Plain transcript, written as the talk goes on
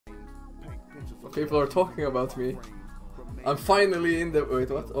People are talking about me. I'm finally in the... Wait,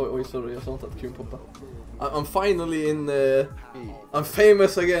 what? Oh, sorry, jag sa inte att Q poppa. I'm finally in the... I'm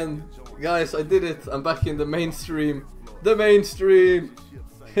famous again. Guys, I did it. I'm back in the mainstream. The mainstream!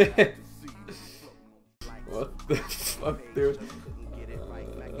 What the fuck, dude?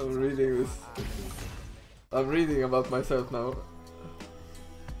 I'm reading this. I'm reading about myself now.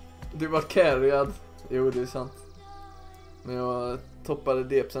 Du var carriad. Jo, det är sant. Men jag toppade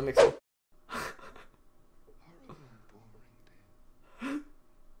depsen liksom.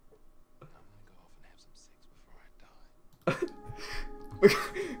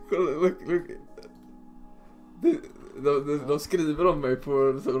 Kolla, look. De skriver om mig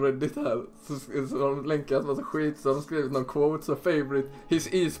på Reddit här. Så de länkar att massa skit. Så de skrivit någon quote. Så favorite.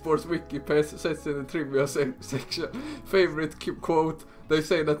 His esports wiki sets in the trivia section. Favorite quote. They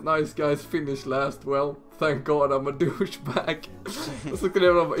say that nice guys finish last. Well, thank God I'm a douchebag. Och så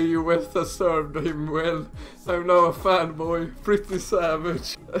skrev de US has served him well. I'm now a fanboy. Pretty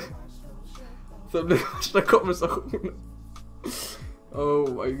savage. Så det blev värsta konversationen.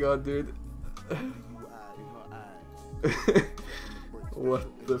 Oh my god, dude. What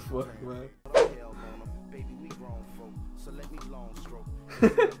the fuck, man?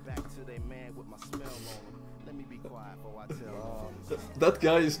 That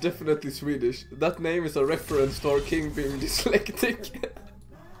guy is definitely Swedish. That name is a reference to our king being dyslexic.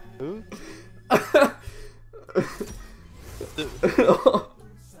 Who?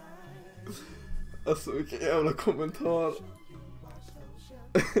 Alltså vilken jävla kommentar.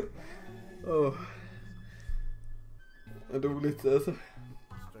 Oh. Roligt alltså. I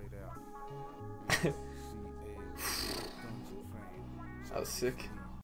was sick.